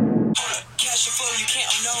 Cash your flow, you can't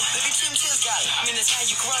know. Baby Tim Tiz got it. I mean, that's how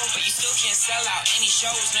you grow, but you still can't sell out any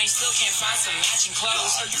shows. No, you still can't find some matching clothes.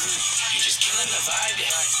 You're just killing the vibe, yeah.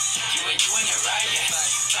 You ain't doing it right, yeah.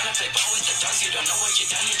 Trying to play ball with the dogs, you don't know what you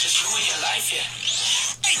done, you just ruin your life, yeah.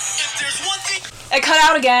 Hey, if there's one thing. It cut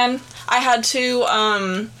out again. I had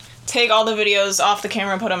to take all the videos off the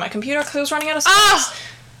camera and put on my computer because it was running out of space. Ah!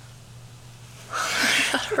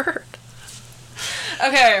 That hurt.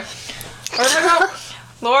 Okay. We're talking about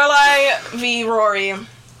Lorelai v. Rory.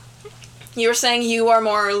 You were saying you are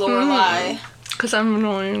more Lorelai. Because I'm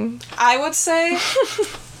annoying. I would say...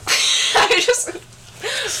 I just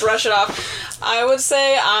brush it off. I would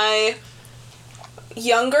say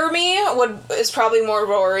younger me is probably more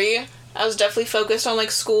Rory. I was definitely focused on,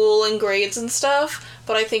 like, school and grades and stuff.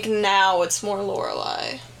 But I think now it's more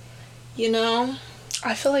Lorelai. You know?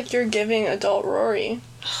 I feel like you're giving adult Rory.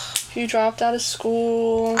 You dropped out of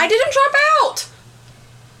school. I didn't drop out!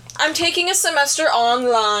 I'm taking a semester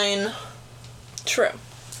online. True.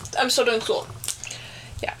 I'm still doing school.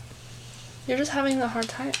 Yeah. You're just having a hard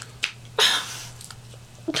time.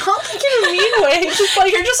 Not like in a mean way. Just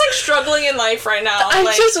like You're just, like, struggling in life right now. I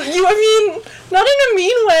mean, not in a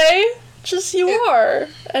mean way. Just you are.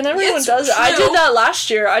 And everyone It's does it. I true. did that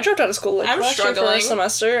last year. I dropped out of school last year for struggling. a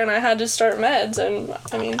semester, and I had to start meds, and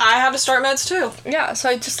I mean... I had to start meds, too. Yeah, so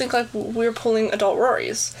I just think, like, we're pulling adult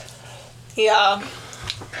Rorys. Yeah.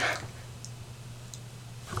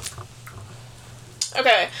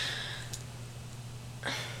 Okay.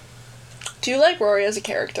 Do you like Rory as a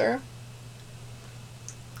character?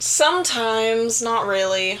 Sometimes, not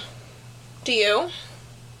really. Do you?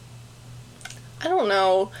 I don't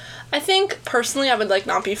know. I think, personally, I would, like,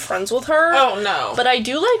 not be friends with her. Oh, no. But I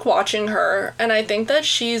do like watching her, and I think that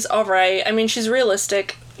she's alright. I mean, she's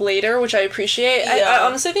realistic later, which I appreciate. Yeah. I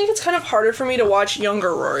honestly think it's kind of harder for me to watch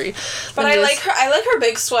younger Rory. But I like her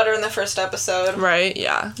big sweater in the first episode. Right,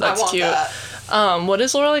 yeah. That's I want cute. That. What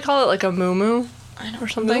does Lorelai call it? Like a moo-moo? Or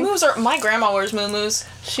something? Moo-moos are... My grandma wears moo-moos.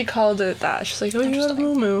 She called it that. She's like, oh, you got a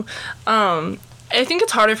moo-moo. I think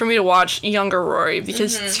it's harder for me to watch younger Rory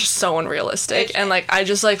because it's just so unrealistic. And, like, I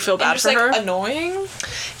just, like, feel bad for her. Annoying?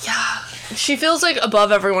 Yeah. She feels, like,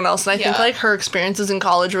 above everyone else. And I think, Yeah. like, her experiences in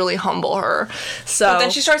college really humble her. So. But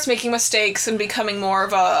then she starts making mistakes and becoming more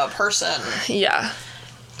of a person. Yeah.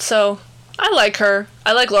 So, I like her.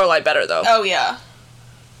 I like Lorelai better, though. Oh, yeah.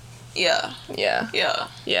 Yeah. Yeah. Yeah.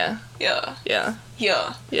 Yeah. Yeah. Yeah.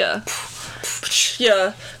 Yeah. Yeah.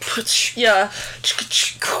 Yeah. Yeah.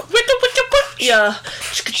 Wicka wicka wick. Yeah.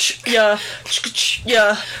 Yeah.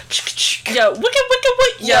 Yeah. Yeah. Wicka wicka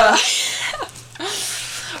wick. Yeah.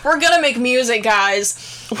 We're gonna make music,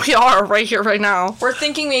 guys. We are right here, right now. We're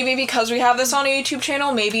thinking maybe because we have this on a YouTube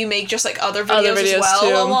channel, maybe make just like other videos as well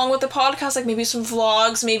too. along with the podcast, like maybe some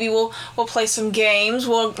vlogs, maybe we'll play some games,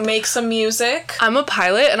 we'll make some music. I'm a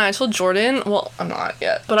pilot, and I told Jordan, well, I'm not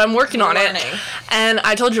yet, but I'm working on it. And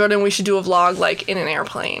I told Jordan we should do a vlog, like, in an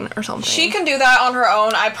airplane or something. She can do that on her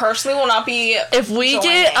own. I personally will not be If we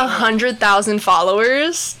get 100,000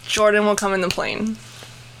 followers, Jordan will come in the plane.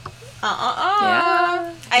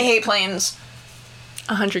 Yeah. I hate planes.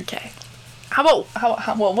 100K. How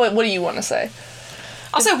about, what do you want to say?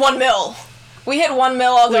 I'll say 1 mil. We hit 1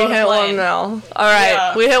 mil, I'll go on a hit plane. 1 mil. Alright,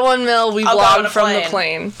 Yeah. we hit 1 mil, we I'll go on vlogged a from the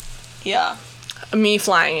plane. plane. Yeah. Me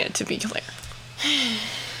flying it, to be clear.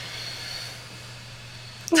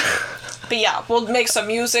 But yeah, we'll make some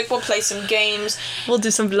music, we'll play some games, We'll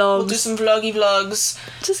do some vlogs. we'll do some vloggy vlogs.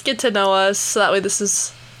 Just get to know us, so that way this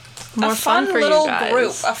is more A fun for little you guys.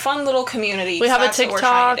 group, a fun little community. We have a That's what we're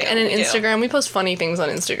trying TikTok to do. and an We do. Instagram. We post funny things on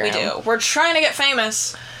Instagram. We do. We're trying to get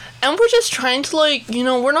famous. And we're just trying to, like, you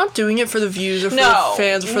know, we're not doing it for the views or for the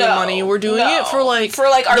fans or for the money. We're doing it for, like, the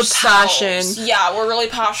ourselves. passion. Yeah, we're really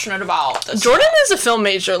passionate about this. Jordan is a film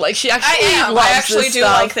major. Like, she actually loves I actually this do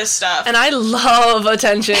stuff. like this stuff. And I love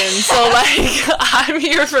attention. So, like, I'm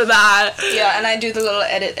here for that. Yeah, and I do the little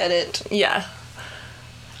edit. Yeah.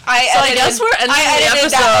 I guess we're ending the episode.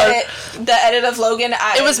 That edit, the edit of Logan.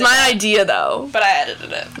 It was my idea, though. But I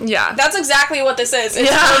edited it. Yeah. That's exactly what this is.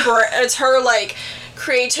 It's her like,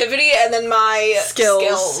 creativity and then my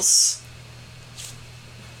skills.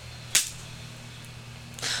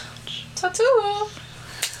 Tattoo.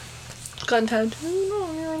 Gun tattooed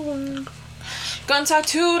on your leg. Gun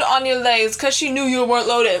tattooed on your legs because she knew you weren't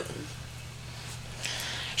loaded.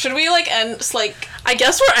 Should we, like, end, like... I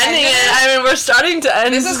guess we're ending it. I mean, we're starting to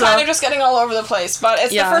end. This is kind of just getting all over the place, but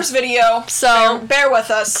it's the first video, so bear with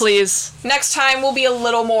us. Please. Next time we'll be a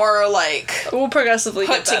little more, like... We'll progressively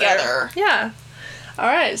put get better. together. Yeah.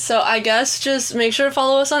 Alright, so I guess just make sure to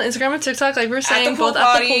follow us on Instagram and TikTok, like we were saying, Pool both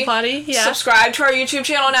at the Pool Potty. Yeah. Subscribe to our YouTube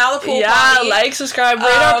channel now, the Pool Yeah, Potty. like, subscribe, rate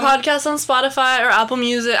our podcast on Spotify or Apple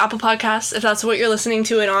Music, Apple Podcasts, if that's what you're listening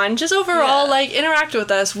to it on. Just overall, like, interact with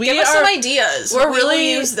us. Give us some ideas. We're we really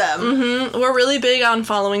will use them. We're really big on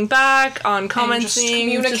following back, on commenting, just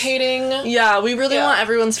communicating. We really want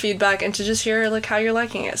everyone's feedback and to just hear like how you're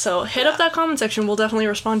liking it. So hit up that comment section. We'll definitely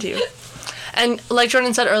respond to you. And like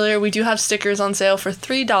Jordan said earlier, we do have stickers on sale for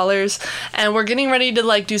 $3, and we're getting ready to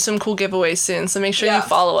like do some cool giveaways soon. So make sure you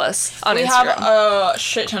follow us on Instagram. We have a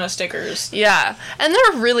shit ton of stickers. Yeah, and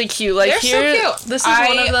they're really cute. Like they're so cute. This is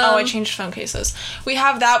one of them. Oh, I changed phone cases. We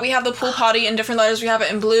have that. We have the Pool Potty in different letters. We have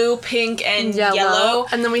it in blue, pink, and yellow.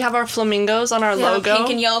 And then we have our flamingos on our logo. Pink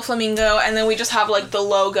and yellow flamingo, and then we just have like the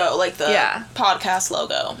logo, like the podcast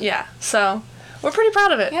logo. Yeah. So we're pretty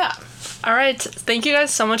proud of it. Yeah. All right. Thank you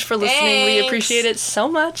guys so much for listening. Thanks. We appreciate it so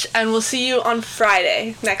much. And we'll see you on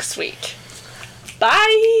Friday next week.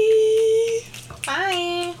 Bye.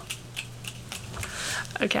 Bye.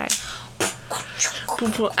 Okay.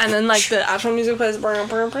 And then, like, the actual music plays. And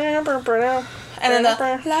then the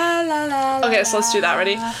la la la. Okay, so let's do that.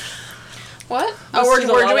 Ready? What? We're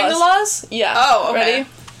doing the laws? Yeah. Oh, okay. Ready?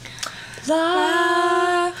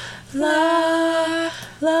 La, la, la.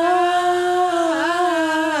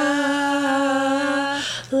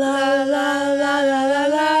 La la la la la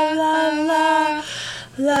la la la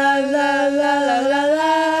la la